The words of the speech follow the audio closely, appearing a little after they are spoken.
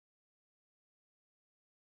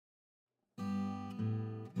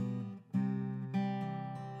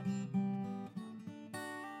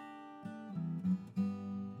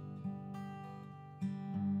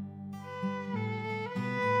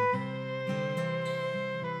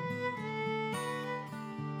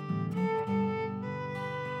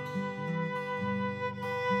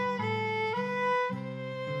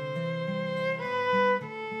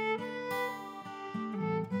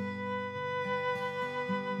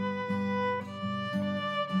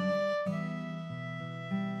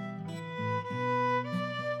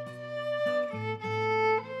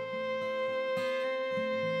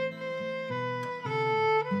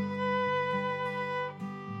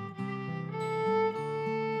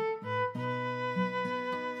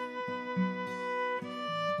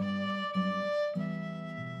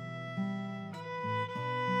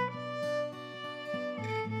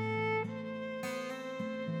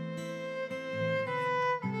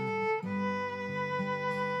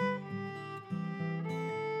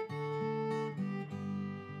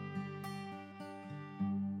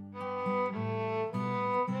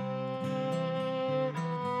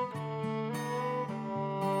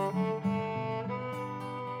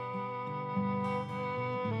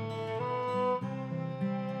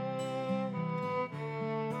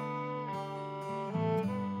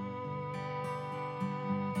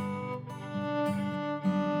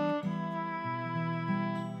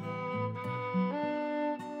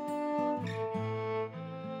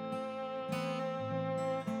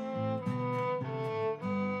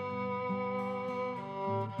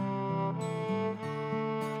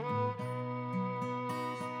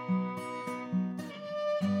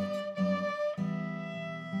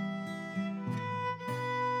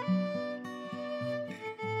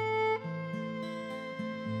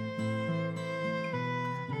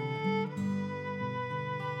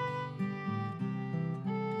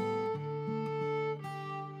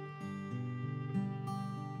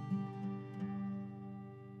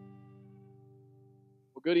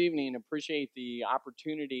Well, good evening. Appreciate the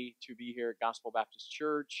opportunity to be here at Gospel Baptist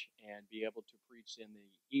Church and be able to preach in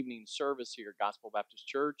the evening service here at Gospel Baptist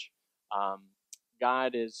Church.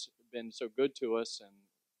 God has been so good to us, and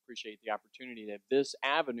appreciate the opportunity that this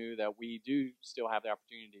avenue that we do still have the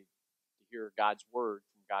opportunity to hear God's word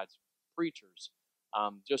from God's preachers.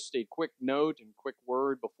 Just a quick note and quick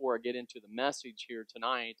word before I get into the message here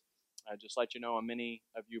tonight. Just let you know, many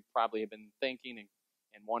of you probably have been thinking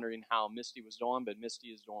and wondering how Misty was doing, but Misty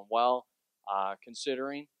is doing well,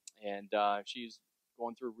 considering, and she's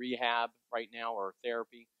going through rehab right now, or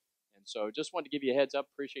therapy, and so just wanted to give you a heads up.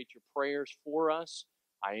 Appreciate your prayers for us.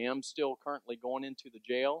 I am still currently going into the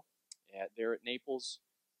jail there at Naples,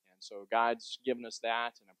 and so God's given us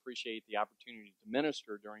that, and appreciate the opportunity to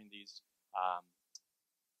minister during these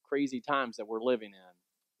crazy times that we're living in.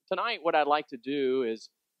 Tonight, what I'd like to do is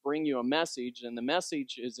bring you a message, and the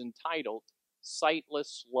message is entitled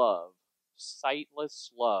Sightless Love.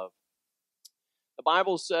 Sightless love. The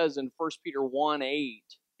Bible says in 1 Peter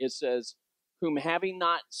 1:8, it says, "Whom having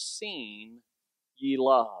not seen, ye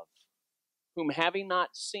love." Whom having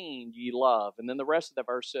not seen, ye love. And then the rest of the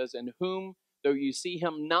verse says, "In whom, though you see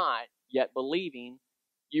him not, yet believing,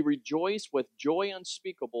 ye rejoice with joy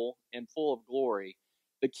unspeakable and full of glory."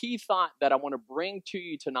 The key thought that I want to bring to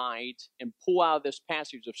you tonight and pull out of this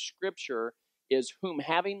passage of Scripture is whom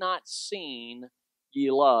having not seen, ye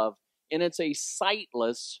love. And it's a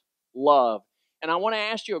sightless love. And I want to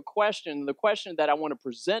ask you a question. The question that I want to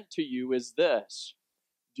present to you is this: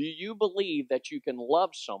 do you believe that you can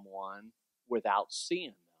love someone without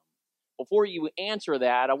seeing them? Before you answer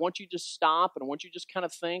that, I want you to stop and I want you to just kind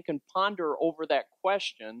of think and ponder over that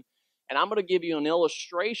question. And I'm going to give you an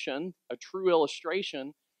illustration, a true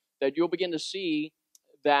illustration, that you'll begin to see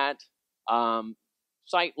that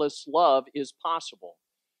sightless love is possible.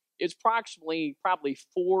 It's approximately probably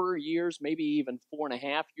 4 years, maybe even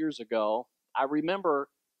 4.5 years ago. I remember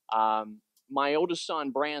my oldest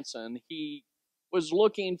son, Branson, he was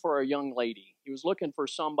looking for a young lady. He was looking for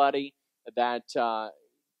somebody that to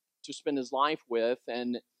spend his life with.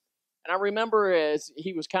 And I remember as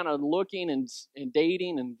he was kind of looking and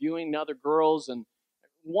dating and viewing other girls, and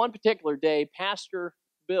one particular day, Pastor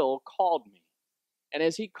Bill called me. And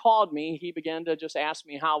as he called me, he began to just ask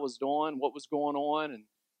me how I was doing, what was going on, and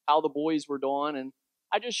how the boys were doing. And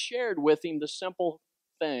I just shared with him the simple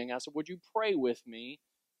thing. I said, "Would you pray with me?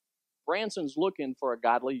 Branson's looking for a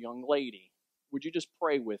godly young lady. Would you just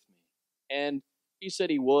pray with me?" And he said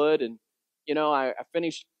he would. And, I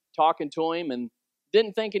finished talking to him and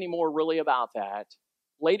didn't think any more really about that.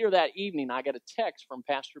 Later that evening, I got a text from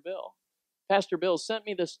Pastor Bill. Pastor Bill sent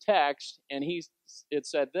me this text, and it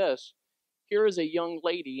said this: "Here is a young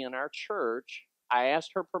lady in our church. I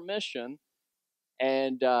asked her permission,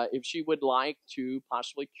 and if she would like to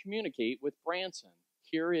possibly communicate with Branson.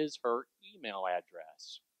 Here is her email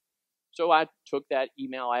address." So I took that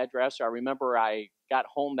email address. I remember I got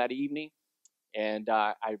home that evening, and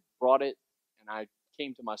I brought it, and I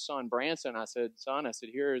came to my son Branson. I said, "Son," I said,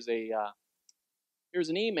 here's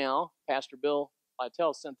an email. Pastor Bill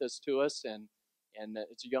Lytle sent this to us, and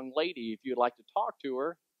it's a young lady. If you'd like to talk to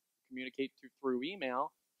her, communicate through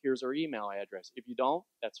email, here's her email address. If you don't,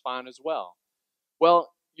 that's fine as well."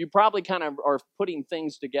 Well, you probably kind of are putting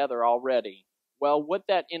things together already. Well, what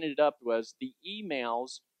that ended up was the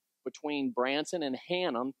emails between Branson and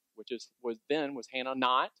Hannah, which was Hannah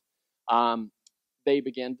Knott, they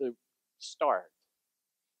began to start.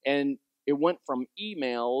 And it went from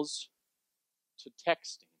emails to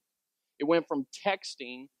texting. It went from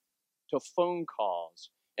texting to phone calls.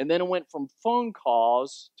 And then it went from phone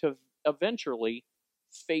calls to eventually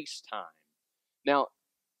FaceTime. Now,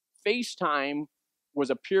 FaceTime was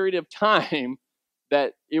a period of time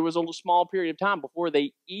that it was a small period of time before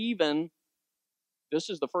this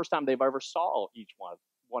is the first time they've ever saw each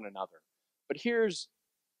one another. But here's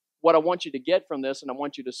what I want you to get from this, and I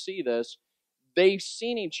want you to see this. They've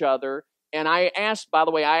seen each other, and I asked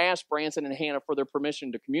Branson and Hannah for their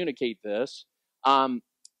permission to communicate this.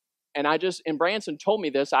 And Branson told me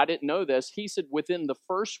this. I didn't know this. He said within the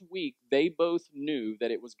first week, they both knew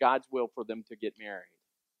that it was God's will for them to get married.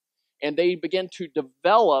 And they began to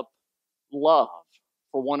develop love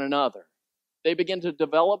for one another. They began to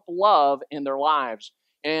develop love in their lives.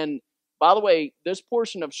 And by the way, this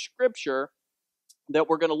portion of Scripture that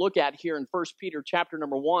we're going to look at here in 1 Peter chapter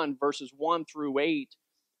number 1, verses 1 through 8,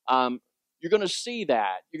 you're going to see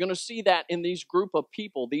that. You're going to see that in these group of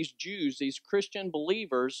people, these Jews, these Christian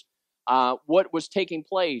believers, what was taking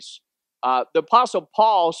place. The Apostle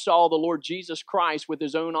Paul saw the Lord Jesus Christ with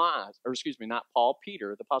his own eyes. Or excuse me, not Paul,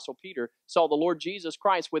 Peter. The Apostle Peter saw the Lord Jesus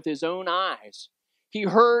Christ with his own eyes. He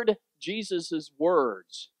heard Jesus'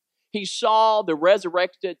 words. He saw the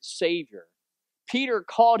resurrected Savior. Peter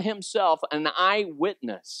called himself an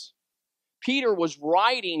eyewitness. Peter was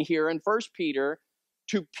writing here in 1 Peter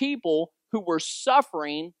to people who were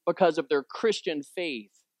suffering because of their Christian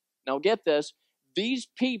faith. Now get this, these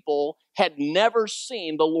people had never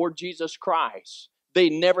seen the Lord Jesus Christ. They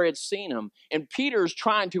never had seen him. And Peter's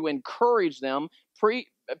trying to encourage them.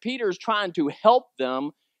 Peter's trying to help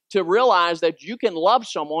them to realize that you can love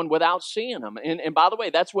someone without seeing them. And by the way,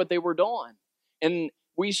 that's what they were doing. And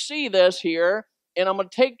we see this here, and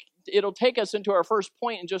it'll take us into our first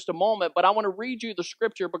point in just a moment, but I want to read you the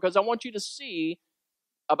scripture because I want you to see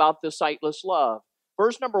about the sightless love.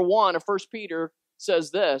 Verse number 1 of 1 Peter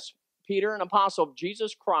says this, Peter, an apostle of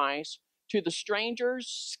Jesus Christ, to the strangers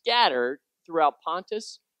scattered throughout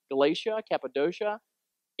Pontus, Galatia, Cappadocia,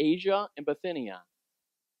 Asia, and Bithynia,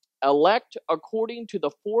 elect according to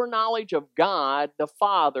the foreknowledge of God the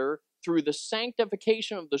Father through the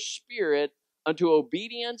sanctification of the Spirit unto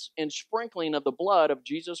obedience and sprinkling of the blood of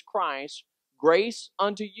Jesus Christ, grace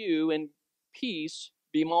unto you and peace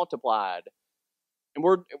be multiplied. And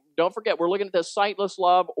don't forget, we're looking at the sightless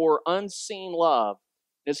love or unseen love.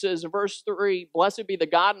 It says in verse 3, blessed be the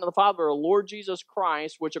God and the Father of the Lord Jesus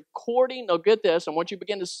Christ, which according, now get this, I want you to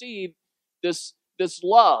begin to see this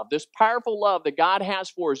love, this powerful love that God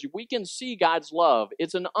has for us. We can see God's love.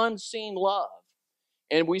 It's an unseen love.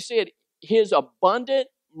 And we see it, his abundant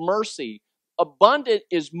mercy. Abundant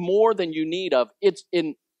is more than you need of. It's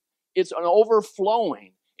an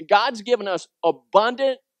overflowing. God's given us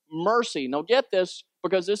abundant mercy. Now get this,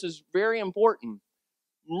 because this is very important.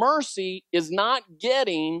 Mercy is not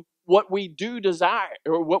getting what we do desire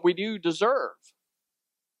or what we do deserve.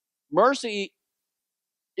 Mercy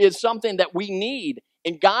is something that we need.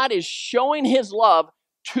 And God is showing his love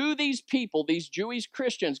to these people, these Jewish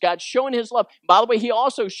Christians. God's showing his love. By the way, he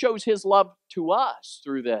also shows his love to us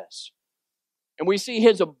through this. And we see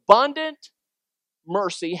his abundant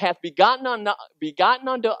mercy hath begotten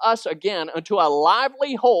unto us again unto a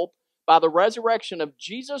lively hope by the resurrection of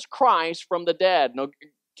Jesus Christ from the dead. Now,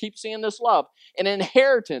 keep seeing this love. An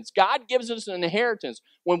inheritance. God gives us an inheritance.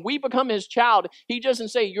 When we become his child, he doesn't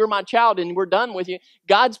say, you're my child and we're done with you.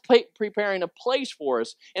 God's preparing a place for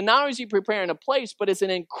us. And not only is he preparing a place, but it's an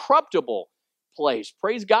incorruptible place.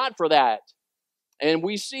 Praise God for that. And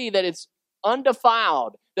we see that it's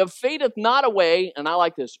undefiled, that fadeth not away, and I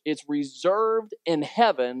like this, it's reserved in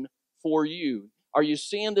heaven for you. Are you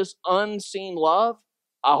seeing this unseen love?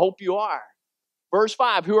 I hope you are. Verse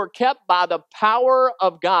 5, who are kept by the power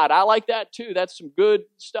of God. I like that too. That's some good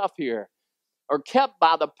stuff here. Are kept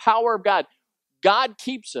by the power of God. God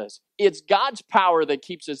keeps us. It's God's power that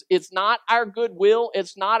keeps us. It's not our goodwill.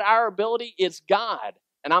 It's not our ability. It's God.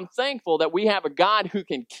 And I'm thankful that we have a God who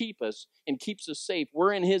can keep us and keeps us safe.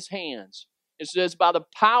 We're in his hands. It says, by the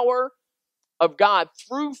power of God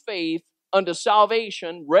through faith unto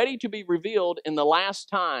salvation, ready to be revealed in the last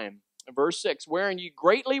time. Verse 6, wherein ye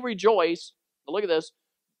greatly rejoice. But look at this.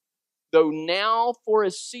 Though now for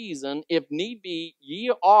a season, if need be,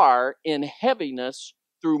 ye are in heaviness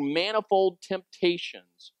through manifold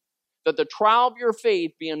temptations, that the trial of your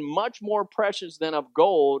faith, being much more precious than of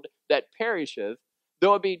gold that perisheth,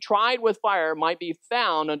 though it be tried with fire, might be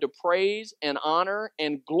found unto praise and honor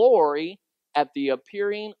and glory at the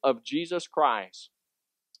appearing of Jesus Christ.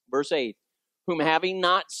 Verse 8, whom having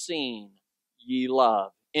not seen, ye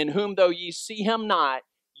love, in whom though ye see him not,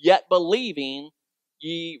 yet believing,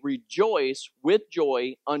 ye rejoice with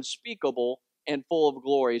joy unspeakable and full of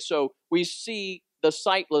glory. So we see the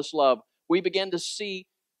sightless love. We begin to see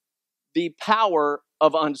the power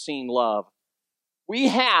of unseen love. We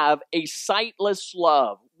have a sightless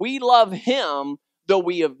love. We love him though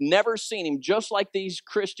we have never seen him, just like these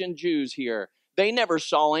Christian Jews here. They never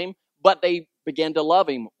saw him, but they began to love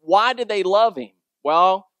him. Why did they love him?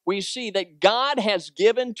 Well, we see that God has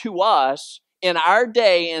given to us in our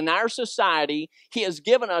day, in our society, he has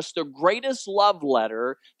given us the greatest love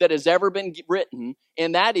letter that has ever been written,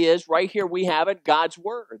 and that is, right here we have it, God's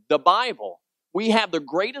Word, the Bible. We have the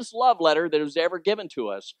greatest love letter that was ever given to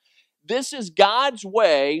us. This is God's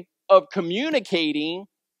way of communicating,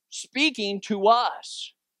 speaking to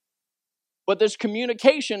us. But this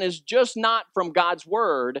communication is just not from God's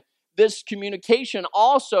Word. This communication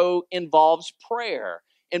also involves prayer.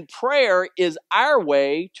 And prayer is our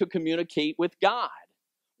way to communicate with God.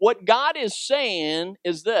 What God is saying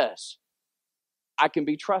is this: I can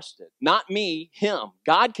be trusted. Not me, him.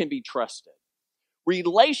 God can be trusted.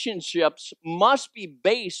 Relationships must be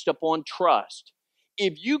based upon trust.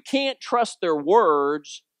 If you can't trust their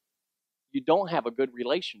words, you don't have a good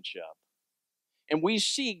relationship. And we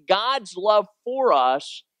see God's love for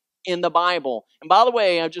us in the Bible. And by the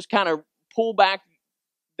way, I just kind of pull back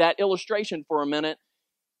that illustration for a minute.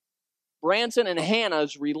 Branson and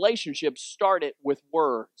Hannah's relationship started with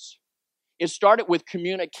words. It started with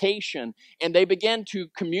communication, and they began to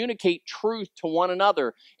communicate truth to one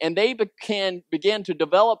another. And they began to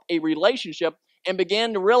develop a relationship and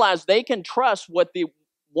began to realize they can trust what the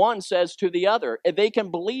one says to the other. And they can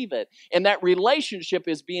believe it. And that relationship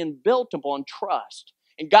is being built upon trust.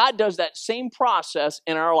 And God does that same process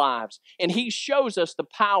in our lives. And He shows us the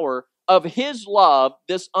power of His love,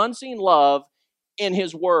 this unseen love, in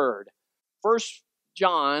His Word. 1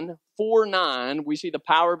 John 4:9, we see the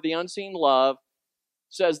power of the unseen love,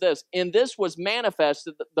 says this, "In this was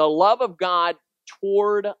manifested the love of God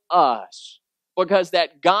toward us, because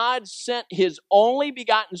that God sent His only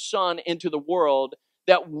begotten Son into the world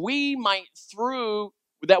that we might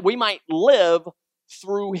live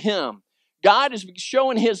through Him." God is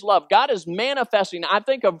showing His love. God is manifesting. I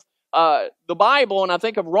think of the Bible, and I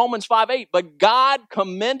think of Romans 5:8. But God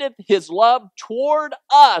commendeth His love toward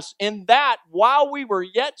us, in that while we were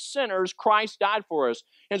yet sinners, Christ died for us.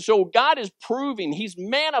 And so God is proving, He's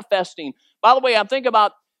manifesting. By the way, I think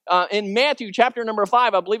about in Matthew chapter number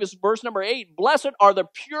 5, I believe it's verse number 8. "Blessed are the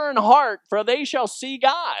pure in heart, for they shall see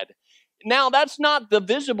God." Now, that's not the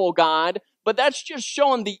visible God, but that's just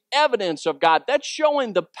showing the evidence of God. That's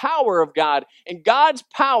showing the power of God. And God's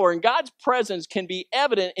power and God's presence can be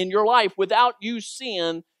evident in your life without you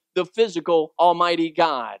seeing the physical Almighty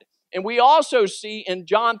God. And we also see in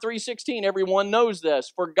John 3:16, everyone knows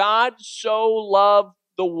this, "For God so loved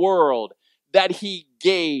the world that He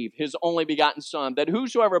gave His only begotten Son, that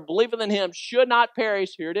whosoever believeth in Him should not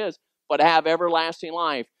perish," here it is, "but have everlasting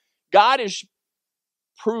life." God is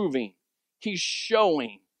proving, He's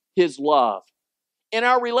showing His love. In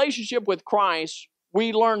our relationship with Christ,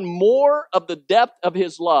 we learn more of the depth of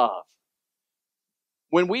His love.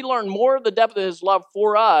 When we learn more of the depth of His love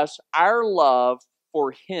for us, our love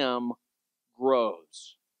for Him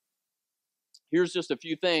grows. Here's just a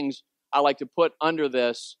few things I like to put under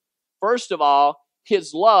this. First of all,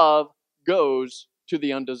 His love goes to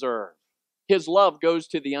the undeserved. His love goes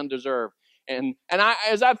to the undeserved. And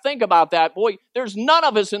as I think about that, boy, there's none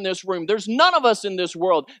of us in this room, there's none of us in this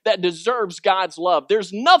world that deserves God's love.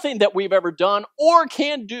 There's nothing that we've ever done or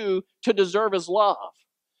can do to deserve His love.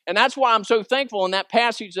 And that's why I'm so thankful in that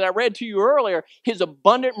passage that I read to you earlier, His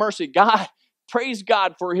abundant mercy. God, praise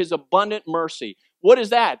God for His abundant mercy. What is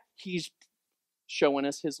that? He's showing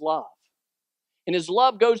us His love. And His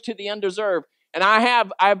love goes to the undeserved. And I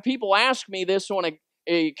have people ask me this on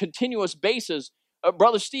a continuous basis.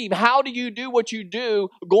 Brother Steve, how do you do what you do,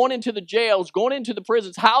 going into the jails, going into the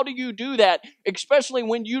prisons? How do you do that, especially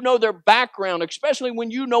when you know their background, especially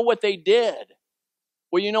when you know what they did?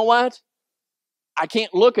 Well, you know what? I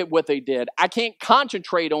can't look at what they did. I can't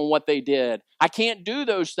concentrate on what they did. I can't do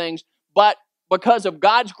those things. But because of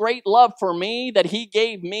God's great love for me that He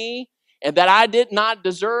gave me and that I did not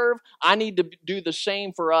deserve, I need to do the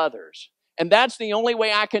same for others. And that's the only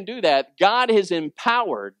way I can do that. God has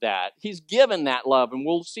empowered that. He's given that love, and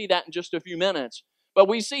we'll see that in just a few minutes. But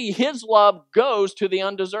we see His love goes to the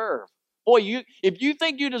undeserved. Boy, if you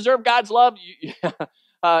think you deserve God's love,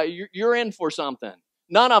 you're in for something.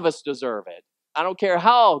 None of us deserve it. I don't care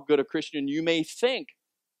how good a Christian you may think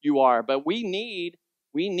you are, but we need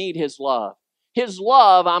His love. His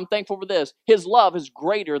love, I'm thankful for this, His love is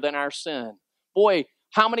greater than our sin. Boy,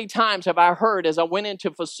 how many times have I heard as I went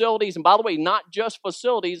into facilities, and by the way, not just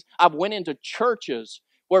facilities, I've went into churches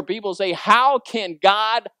where people say, how can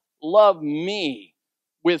God love me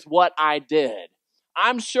with what I did?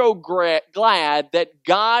 I'm so glad that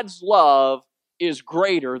God's love is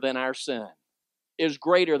greater than our sin. Is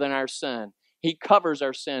greater than our sin. He covers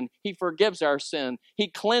our sin. He forgives our sin. He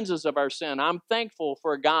cleanses of our sin. I'm thankful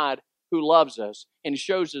for a God who loves us and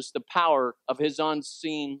shows us the power of His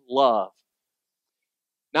unseen love.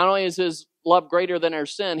 Not only is His love greater than our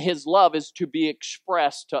sin, His love is to be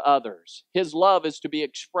expressed to others. His love is to be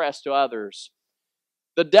expressed to others.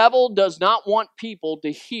 The devil does not want people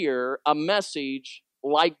to hear a message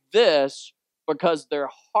like this because their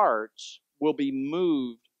hearts will be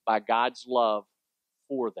moved by God's love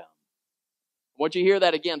for them. I want you to hear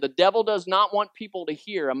that again. The devil does not want people to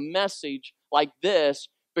hear a message like this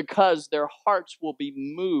because their hearts will be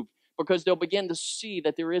moved, because they'll begin to see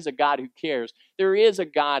that there is a God who cares. There is a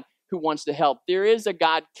God who wants to help. There is a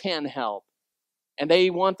God can help. And they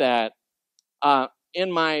want that.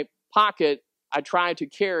 In my pocket, I try to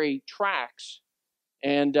carry tracts.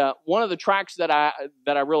 And one of the tracts that I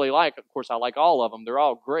really like, of course, I like all of them. They're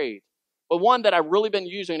all great. But one that I've really been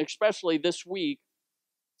using, especially this week,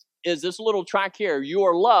 is this little track here. You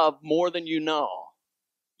are loved more than you know.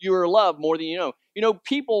 You are loved more than you know. You know,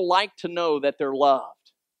 people like to know that they're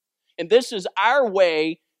loved. And this is our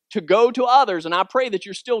way to go to others. And I pray that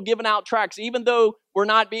you're still giving out tracts. Even though we're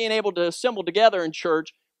not being able to assemble together in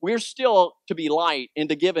church, we're still to be light and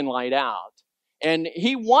to give light out. And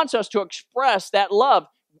he wants us to express that love.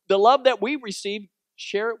 The love that we receive,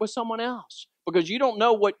 share it with someone else. Because you don't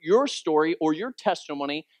know what your story or your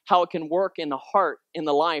testimony, how it can work in the heart, in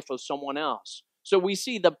the life of someone else. So we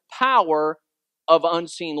see the power of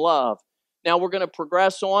unseen love. Now we're going to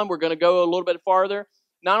progress on. We're going to go a little bit farther.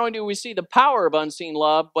 Not only do we see the power of unseen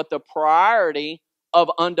love, but the priority of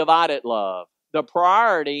undivided love. The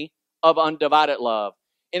priority of undivided love.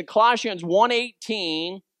 In Colossians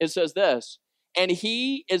 1:18, it says this, and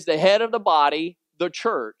he is the head of the body, the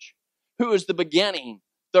church, who is the beginning,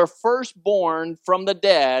 the firstborn from the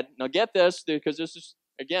dead. Now get this, because this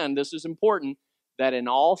is important, that in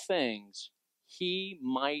all things he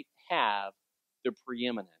might have the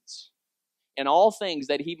preeminence. In all things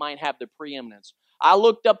that he might have the preeminence. I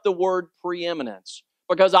looked up the word preeminence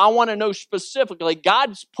because I want to know specifically,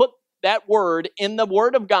 God's put that word in the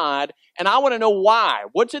Word of God, and I want to know why.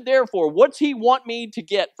 What's it there for? What's he want me to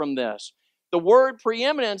get from this? The word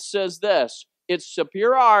preeminence says this, it's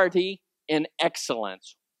superiority and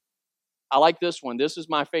excellence. I like this one. This is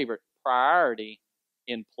my favorite. Priority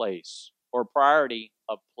in place, or priority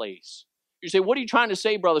of place. You say, what are you trying to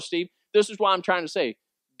say, Brother Steve? This is what I'm trying to say.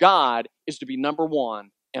 God is to be number one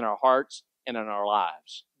in our hearts and in our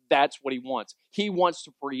lives. That's what he wants. He wants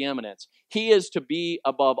the preeminence. He is to be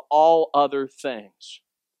above all other things.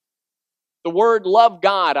 The word love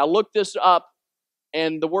God, I looked this up,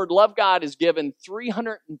 and the word love God is given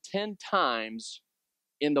 310 times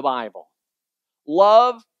in the Bible.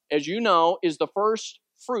 Love, as you know, is the first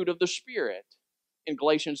fruit of the Spirit in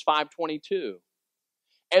Galatians 5:22.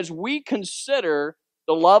 As we consider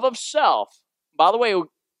the love of self, by the way,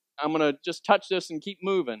 I'm going to just touch this and keep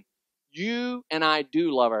moving. You and I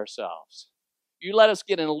do love ourselves. You let us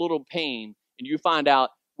get in a little pain, and you find out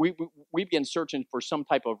we begin searching for some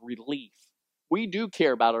type of relief. We do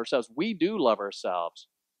care about ourselves. We do love ourselves.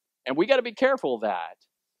 And we got to be careful of that.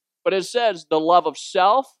 But it says the love of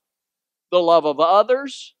self, the love of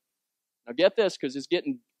others. Now get this, because it's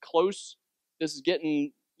getting close. This is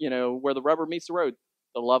getting, where the rubber meets the road.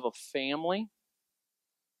 The love of family,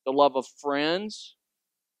 the love of friends,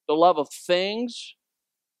 the love of things,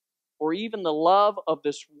 or even the love of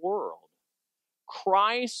this world.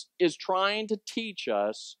 Christ is trying to teach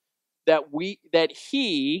us that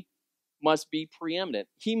he must be preeminent.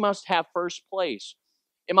 He must have first place.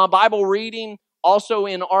 In my Bible reading, also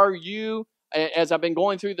in RU, as I've been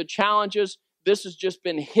going through the challenges, this has just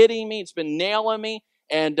been hitting me. It's been nailing me.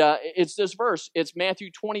 And it's this verse. It's Matthew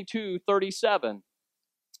 22:37.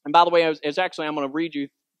 And by the way, I'm going to read you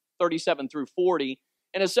 37 through 40.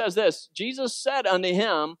 And it says this, Jesus said unto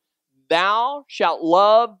him, thou shalt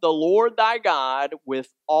love the Lord thy God with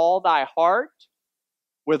all thy heart,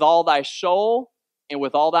 with all thy soul, and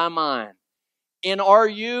with all thy mind. In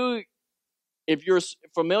RU, if you're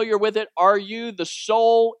familiar with it, RU, the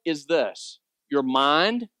soul is this, your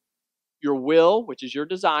mind, your will, which is your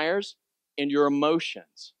desires, and your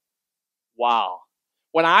emotions. Wow.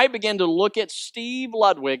 When I begin to look at Steve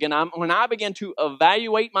Ludwig, and when I begin to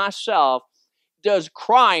evaluate myself, does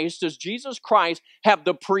Jesus Christ have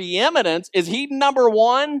the preeminence? Is he number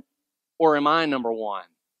one, or am I number one?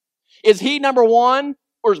 Is he number one,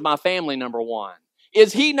 or is my family number one?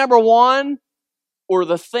 Is he number one, or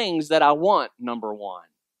the things that I want number one?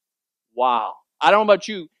 Wow. I don't know about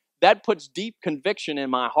you, that puts deep conviction in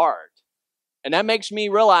my heart. And that makes me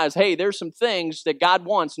realize, hey, there's some things that God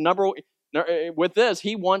wants. With this,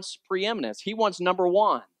 he wants preeminence. He wants number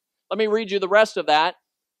one. Let me read you the rest of that.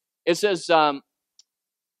 It says,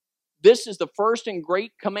 this is the first and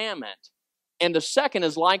great commandment, and the second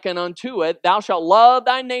is likened unto it. Thou shalt love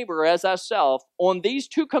thy neighbor as thyself. On these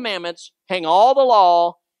two commandments hang all the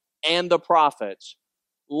law and the prophets.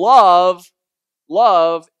 Love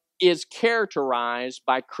is characterized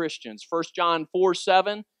by Christians. 1 John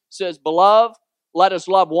 4:7 says, beloved, let us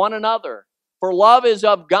love one another. For love is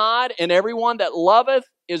of God, and everyone that loveth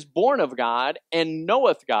is born of God and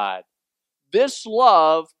knoweth God. This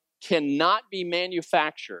love cannot be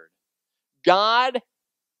manufactured. God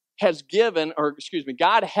has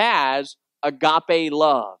agape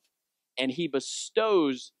love, and he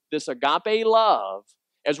bestows this agape love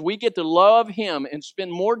as we get to love him and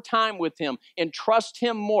spend more time with him and trust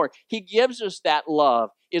him more. He gives us that love.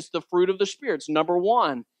 It's the fruit of the Spirit. It's number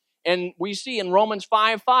one. And we see in Romans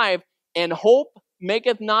 5:5, and hope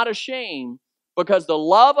maketh not ashamed, because the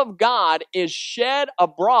love of God is shed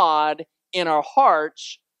abroad in our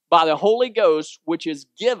hearts by the Holy Ghost, which is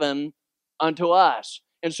given unto us.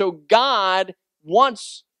 And so God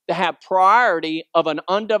wants to have priority of an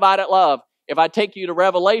undivided love. If I take you to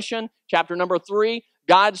Revelation, chapter number 3,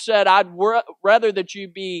 God said, I'd rather that you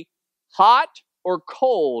be hot or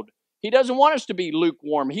cold. He doesn't want us to be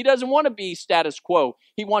lukewarm. He doesn't want to be status quo.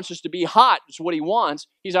 He wants us to be hot. It's what he wants.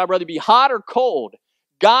 He said, I'd rather be hot or cold.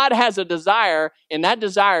 God has a desire, and that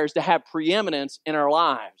desire is to have preeminence in our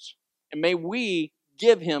lives. And may we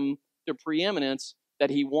give him the preeminence that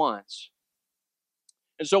he wants.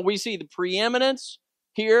 And so we see the preeminence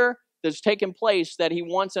here that's taken place that he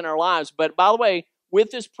wants in our lives. But by the way,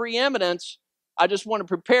 with this preeminence, I just want to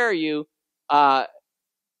prepare you,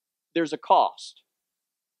 there's a cost.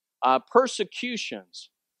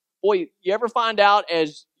 Persecutions. Boy, you ever find out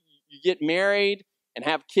as you get married and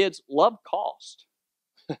have kids, love costs.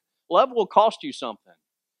 Love will cost you something.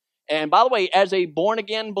 And by the way, as a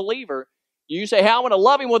born-again believer, you say, hey, I want to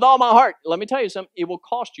love him with all my heart. Let me tell you something, it will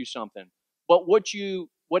cost you something. But what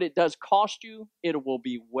it does cost you, it will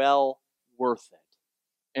be well worth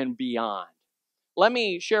it and beyond. Let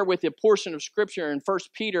me share with you a portion of Scripture in 1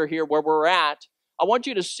 Peter here where we're at. I want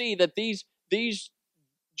you to see that these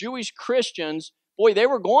Jewish Christians, boy, they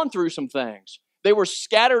were going through some things. They were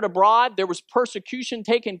scattered abroad. There was persecution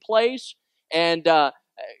taking place. And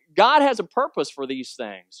God has a purpose for these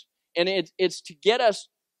things. And it's to get us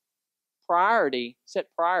priority, set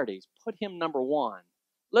priorities, put him number one.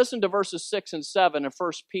 Listen to verses 6 and 7 of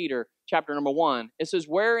 1 Peter chapter number 1. It says,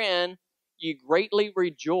 wherein ye greatly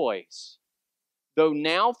rejoice, though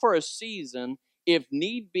now for a season, if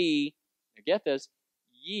need be, now get this,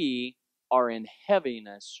 ye are in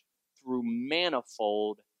heaviness through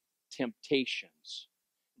manifold temptations.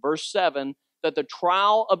 Verse 7, that the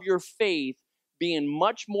trial of your faith, being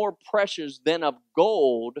much more precious than of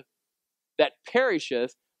gold that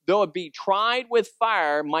perisheth, though it be tried with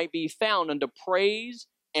fire, might be found unto praise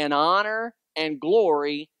and honor and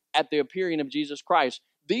glory at the appearing of Jesus Christ.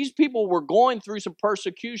 These people were going through some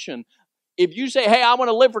persecution. If you say, hey, I want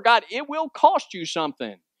to live for God, it will cost you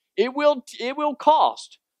something. It will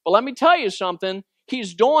cost. But let me tell you something.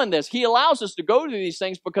 He's doing this. He allows us to go through these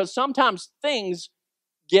things because sometimes things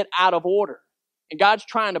get out of order. And God's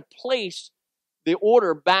trying to place the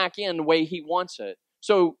order back in the way he wants it.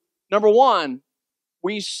 So, number one,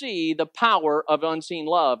 we see the power of unseen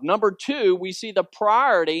love. Number two, we see the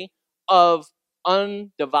priority of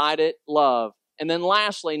undivided love. And then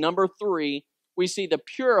lastly, number three, we see the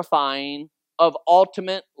purifying of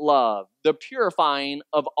ultimate love. The purifying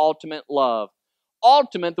of ultimate love.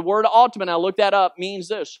 Ultimate, the word ultimate, I looked that up, means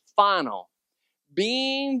this, final.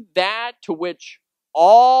 Being that to which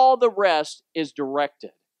all the rest is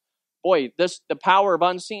directed. Boy, the power of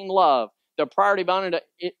unseen love, the priority of undivided,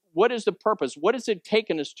 what is the purpose? What is it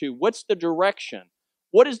taking us to? What's the direction?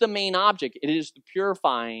 What is the main object? It is the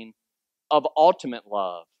purifying of ultimate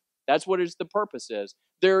love. That's what the purpose is.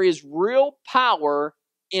 There is real power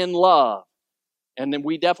in love. And then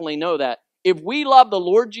we definitely know that. If we love the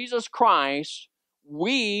Lord Jesus Christ,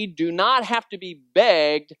 we do not have to be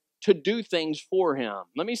begged to do things for him.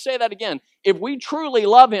 Let me say that again. If we truly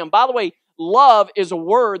love him, by the way, love is a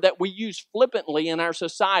word that we use flippantly in our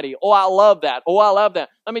society. Oh, I love that. Oh, I love that.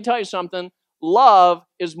 Let me tell you something. Love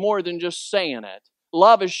is more than just saying it.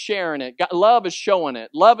 Love is sharing it. Love is showing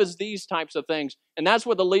it. Love is these types of things. And that's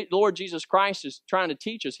what the Lord Jesus Christ is trying to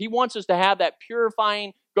teach us. He wants us to have that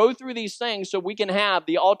purifying, go through these things so we can have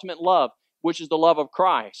the ultimate love, which is the love of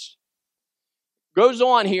Christ. Goes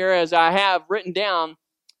on here, as I have written down,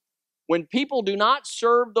 when people do not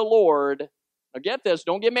serve the Lord, now get this,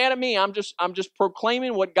 don't get mad at me, I'm just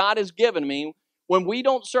proclaiming what God has given me. When we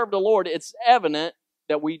don't serve the Lord, it's evident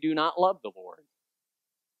that we do not love the Lord.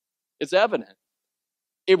 It's evident.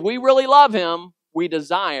 If we really love him, we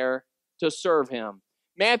desire to serve him.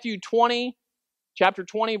 Matthew 20, chapter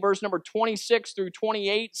 20, verse number 26 through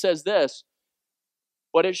 28 says this,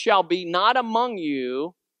 but it shall be not among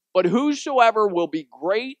you, but whosoever will be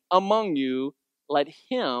great among you, let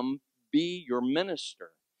him be your minister.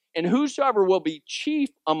 And whosoever will be chief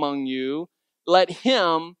among you, let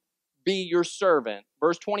him be your servant.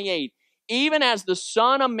 Verse 28, even as the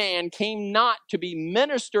Son of Man came not to be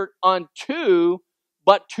ministered unto,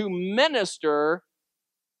 but to minister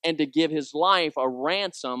and to give his life a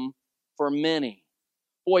ransom for many.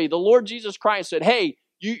 Boy, the Lord Jesus Christ said, hey,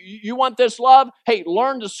 you want this love? Hey,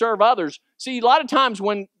 learn to serve others. See, a lot of times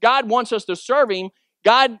when God wants us to serve him,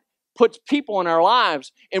 God puts people in our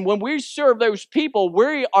lives. And when we serve those people,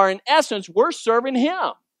 we are, in essence, we're serving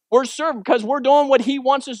him. We're serving because we're doing what he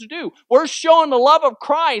wants us to do. We're showing the love of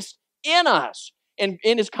Christ in us and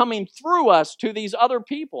is coming through us to these other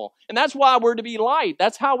people. And that's why we're to be light.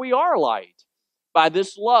 That's how we are light, by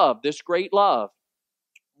this love, this great love.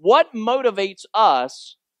 What motivates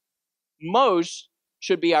us most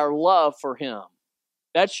should be our love for Him.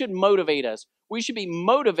 That should motivate us. We should be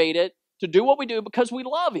motivated to do what we do because we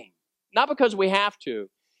love Him, not because we have to.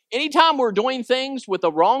 Anytime we're doing things with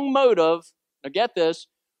the wrong motive, now get this,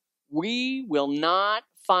 we will not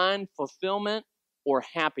find fulfillment or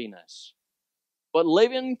happiness. But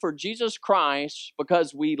living for Jesus Christ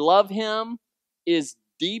because we love Him is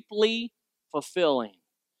deeply fulfilling.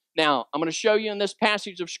 Now, I'm going to show you in this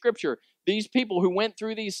passage of Scripture, these people who went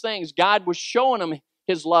through these things, God was showing them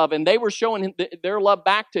His love, and they were showing their love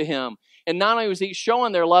back to Him. And not only was He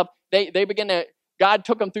showing their love, God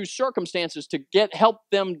took them through circumstances to help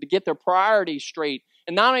them to get their priorities straight.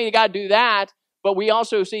 And not only did God do that, but we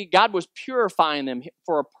also see God was purifying them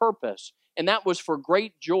for a purpose, and that was for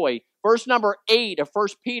great joy. Verse number 8 of 1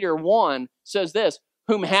 Peter 1 says this,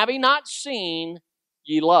 whom having not seen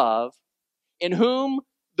ye love, in whom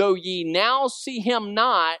though ye now see Him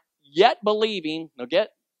not, yet believing,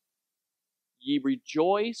 ye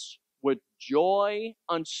rejoice with joy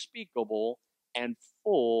unspeakable and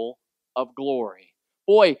full of glory.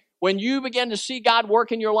 Boy, when you begin to see God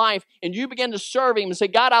work in your life and you begin to serve Him and say,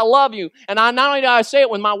 God, I love you. And not only do I say it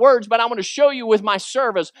with my words, but I want to show you with my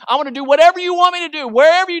service. I want to do whatever you want me to do,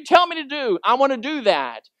 wherever you tell me to do. I want to do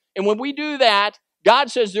that. And when we do that,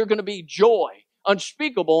 God says there's going to be joy,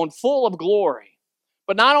 unspeakable and full of glory.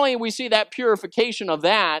 But not only we see that purification of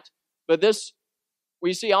that, but this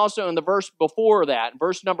we see also in the verse before that,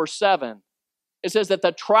 verse number 7. It says that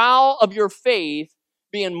the trial of your faith,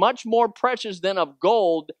 being much more precious than of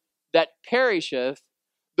gold that perisheth,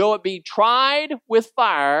 though it be tried with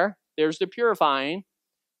fire, there's the purifying,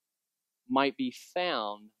 might be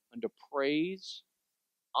found unto praise,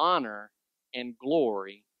 honor, and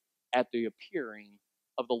glory at the appearing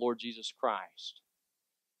of the Lord Jesus Christ.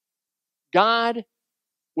 God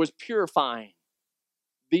was purifying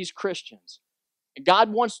these Christians.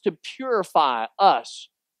 God wants to purify us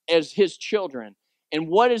as His children. And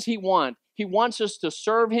what does He want? He wants us to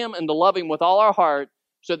serve Him and to love Him with all our heart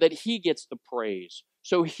so that He gets the praise,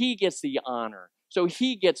 so He gets the honor, so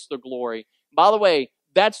He gets the glory. By the way,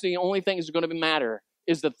 that's the only thing that's going to matter,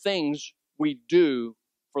 is the things we do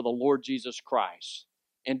for the Lord Jesus Christ.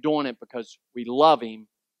 And doing it because we love Him,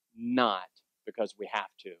 not because we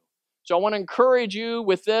have to. So I want to encourage you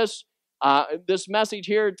with this message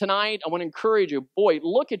here tonight. I want to encourage you, boy,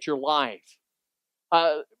 look at your life.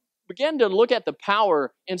 Begin to look at the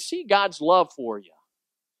power and see God's love for you.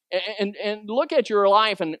 And look at your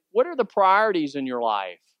life and what are the priorities in your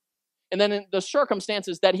life? And then in the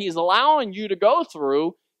circumstances that He's allowing you to go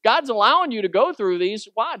through, God's allowing you to go through these,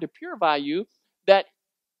 why? To purify you, that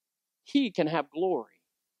He can have glory,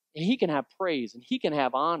 and He can have praise, and He can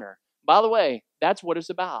have honor. By the way, that's what it's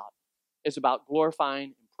about. It's about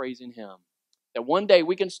glorifying and praising Him. That one day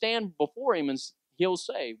we can stand before Him and He'll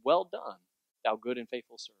say, well done, thou good and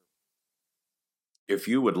faithful servant. If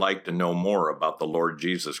you would like to know more about the Lord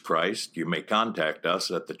Jesus Christ, you may contact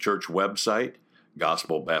us at the church website,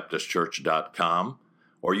 gospelbaptistchurch.com,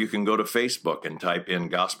 or you can go to Facebook and type in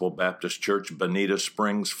Gospel Baptist Church, Bonita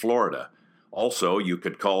Springs, Florida. Also, you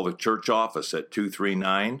could call the church office at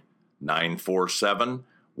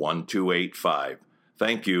 239-947-1285.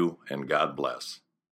 Thank you, and God bless.